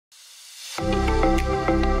We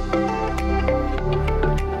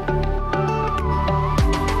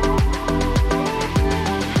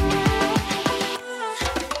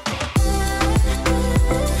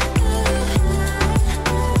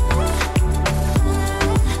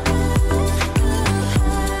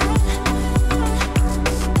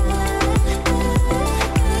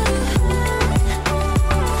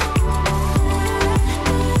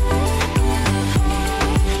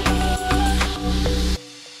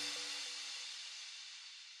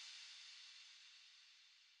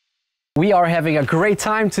are having a great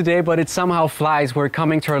time today, but it somehow flies. We're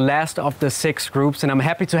coming to our last of the 6 groups, and I'm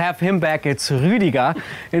happy to have him back. It's Rüdiger.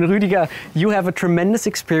 And Rüdiger, you have a tremendous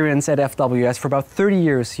experience at FWS. For about 30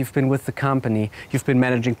 years, you've been with the company. You've been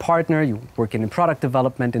managing partner, you work in product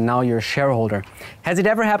development, and now you're a shareholder. Has it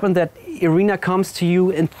ever happened that Irina comes to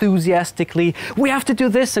you enthusiastically, we have to do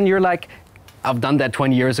this, and you're like, I've done that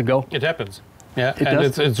 20 years ago? It happens. Yeah,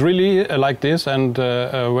 it's really like this, and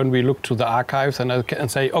when we look to the archives and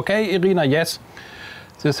say, okay, Irina, yes,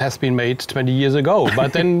 this has been made 20 years ago,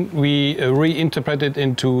 but then we reinterpret it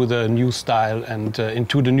into the new style and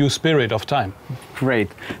into the new spirit of time.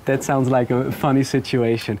 Great, that sounds like a funny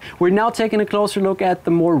situation. We're now taking a closer look at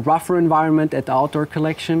the more rougher environment at the outdoor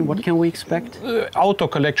collection. What can we expect? Outdoor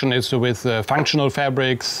collection is with functional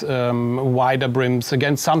fabrics, wider brims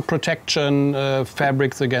against sun protection,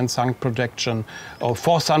 fabrics against sun protection or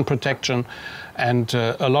for sun protection, and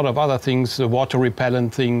a lot of other things, water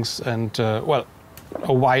repellent things, and well,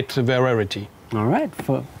 a wide variety. All right,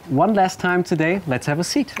 for one last time today, let's have a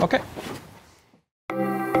seat. Okay.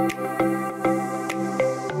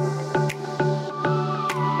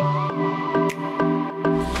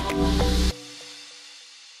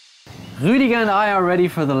 Rüdiger and I are ready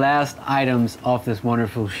for the last items of this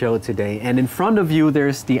wonderful show today. And in front of you,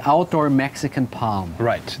 there's the outdoor Mexican palm.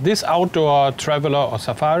 Right. This outdoor traveler or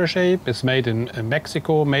safari shape is made in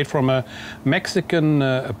Mexico, made from a Mexican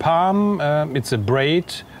palm. It's a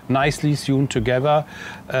braid, nicely sewn together.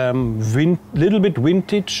 Little bit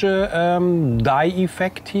vintage dye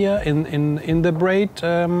effect here in the braid.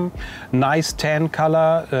 Nice tan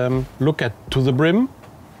color. Look to the brim.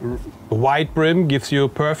 White brim gives you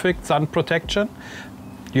perfect sun protection.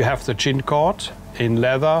 You have the chin cord in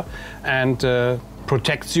leather and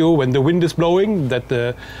protects you when the wind is blowing, that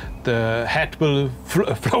the hat will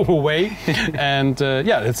flow away. And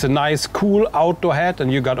yeah, it's a nice, cool outdoor hat,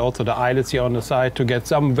 and you got also the eyelets here on the side to get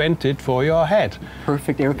some vented for your head.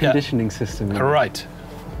 Perfect air conditioning system. Right.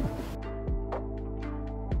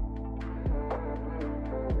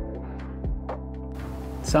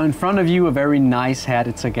 So in front of you, a very nice hat.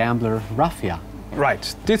 It's a gambler raffia.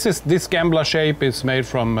 Right. This gambler shape is made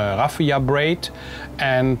from raffia braid,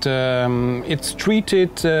 and it's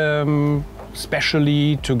treated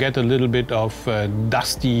specially to get a little bit of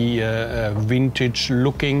dusty, vintage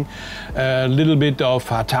looking, a little bit of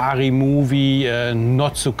Atari movie,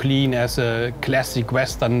 not so clean as a classic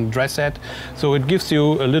Western dress hat. So it gives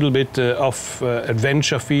you a little bit of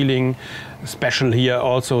adventure feeling. Special here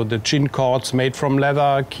also the chin cords made from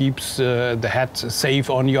leather, keeps the hat safe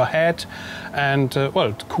on your head. And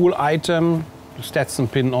well, cool item, Stetson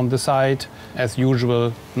pin on the side, as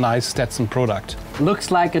usual, nice Stetson product. Looks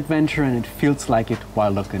like adventure and it feels like it while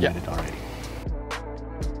looking at it already.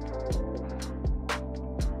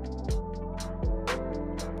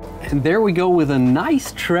 And there we go with a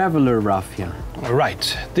nice traveler raffia.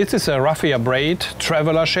 Right, this is a raffia braid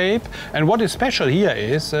traveler shape, and what is special here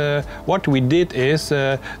is what we did is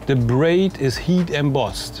the braid is heat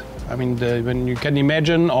embossed. I mean, when you can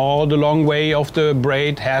imagine, all the long way of the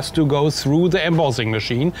braid has to go through the embossing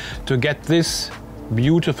machine to get this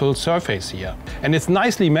beautiful surface here. And it's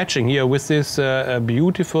nicely matching here with this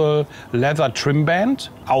beautiful leather trim band,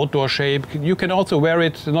 outdoor shape. You can also wear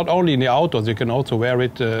it not only in the outdoors, you can also wear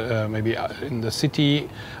it maybe in the city,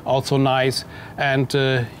 also nice. And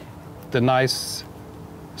the nice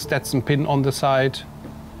Stetson pin on the side.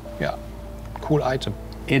 Yeah, cool item.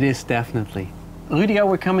 It is definitely. Rüdiger,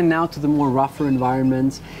 we're coming now to the more rougher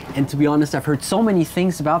environments, and to be honest, I've heard so many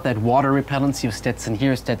things about that water repellency of Stetson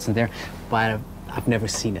here, Stetson there, but I've never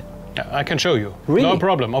seen it. Yeah, I can show you. Really? No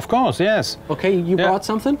problem, of course, yes. Okay, you brought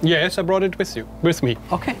something? Yes, I brought it with me.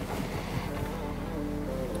 Okay.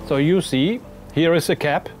 So you see, here is a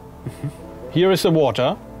cap, here is the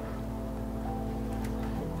water.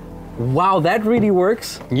 Wow, that really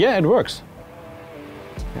works. Yeah, it works.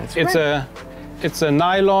 That's It's a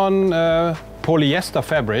nylon polyester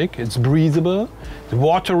fabric. It's breathable,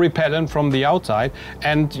 water repellent from the outside,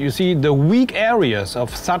 and you see the weak areas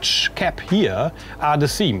of such cap here are the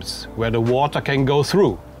seams where the water can go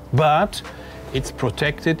through, but it's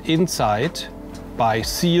protected inside by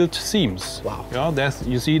sealed seams. Wow. Yeah,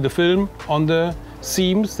 you see the film on the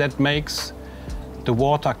seams that makes the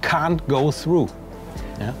water can't go through.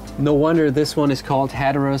 Yeah. No wonder this one is called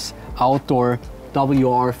Hatteras Outdoor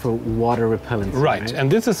WR for water repellent. Right,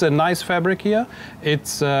 and this is a nice fabric here.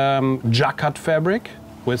 It's jacquard fabric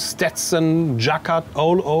with Stetson jacquard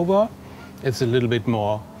all over. It's a little bit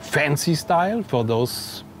more fancy style for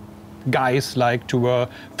those guys like to wear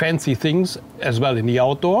fancy things as well in the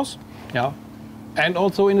outdoors. Yeah, and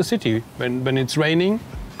also in the city when it's raining,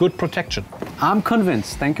 good protection. I'm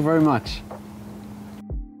convinced. Thank you very much.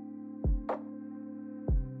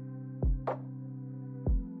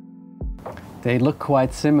 They look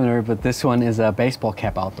quite similar, but this one is a baseball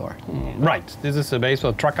cap outdoor. Right, this is a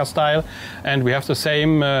baseball trucker style, and we have the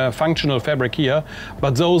same functional fabric here.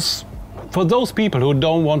 But for those people who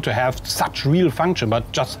don't want to have such real function, but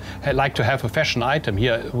just like to have a fashion item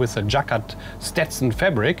here with a jacquard Stetson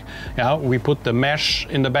fabric, yeah, we put the mesh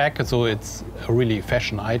in the back, so it's a really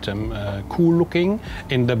fashion item, cool looking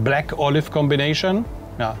in the black olive combination.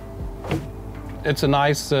 Yeah, it's a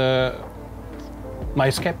nice,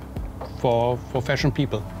 nice cap for fashion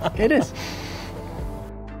people. It is.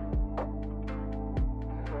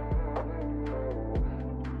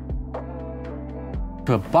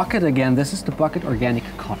 To a bucket again, this is the bucket organic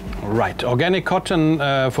cotton. Right, organic cotton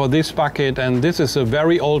for this bucket, and this is a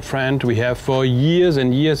very old friend we have for years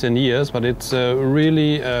and years and years, but it's a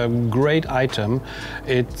really great item.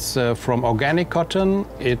 It's from organic cotton,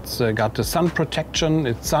 it's got the sun protection,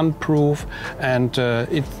 it's sunproof, and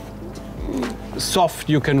it's soft.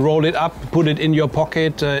 You can roll it up, put it in your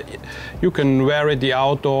pocket. You can wear it the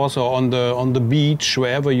outdoors or on the beach,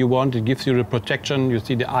 wherever you want. It gives you the protection. You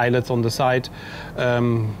see the eyelets on the side.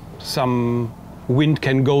 Some wind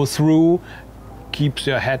can go through, keeps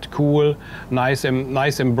your head cool. Nice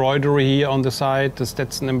embroidery here on the side, the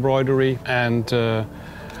Stetson embroidery, and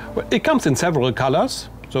it comes in several colors.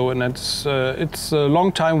 So, and it's a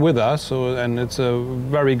long time with us. So, and it's a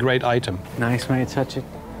very great item. Nice when you touch it.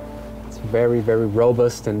 Very, very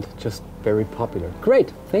robust and just very popular.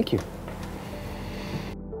 Great, thank you.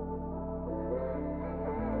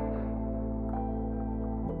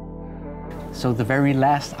 So the very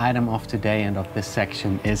last item of today and of this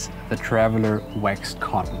section is the Traveler waxed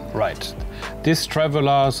cotton. Right. This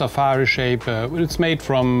Traveler safari shape, it's made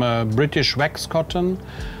from British waxed cotton.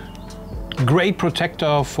 Great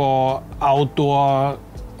protector for outdoor.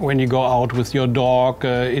 When you go out with your dog,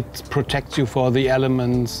 it protects you for the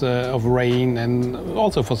elements of rain and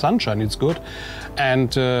also for sunshine. It's good,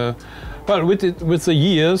 and well, with the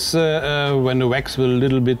years, when the wax will a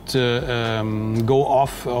little bit go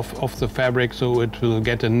off of the fabric, so it will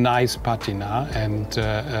get a nice patina,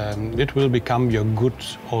 and it will become your good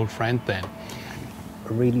old friend then.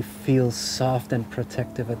 Really feels soft and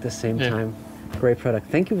protective at the same time. Great product.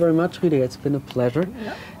 Thank you very much, Rüdiger. It's been a pleasure.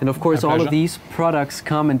 Yeah. And of course, all of these products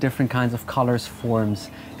come in different kinds of colors, forms,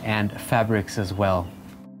 and fabrics as well.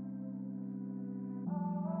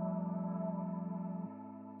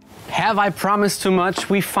 Have I promised too much?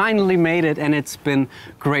 We finally made it, and it's been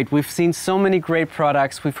great. We've seen so many great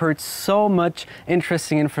products. We've heard so much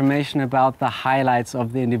interesting information about the highlights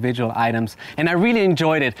of the individual items, and I really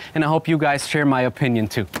enjoyed it, and I hope you guys share my opinion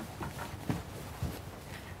too.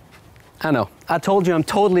 I know, I told you I'm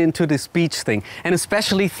totally into this beach thing. And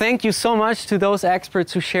especially thank you so much to those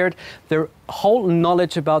experts who shared their whole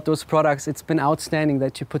knowledge about those products. It's been outstanding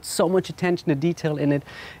that you put so much attention to detail in it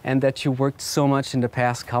and that you worked so much in the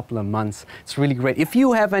past couple of months. It's really great. If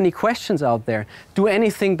you have any questions out there, do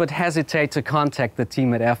anything but hesitate to contact the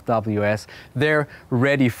team at FWS. They're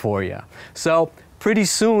ready for you. So pretty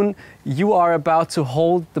soon, you are about to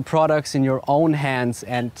hold the products in your own hands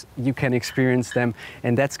and you can experience them,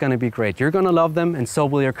 and that's gonna be great. You're gonna love them, and so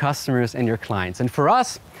will your customers and your clients. And for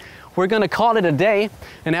us, we're gonna call it a day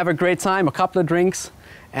and have a great time, a couple of drinks,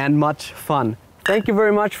 and much fun. Thank you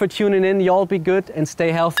very much for tuning in. Y'all be good and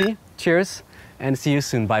stay healthy. Cheers, and see you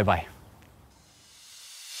soon. Bye-bye.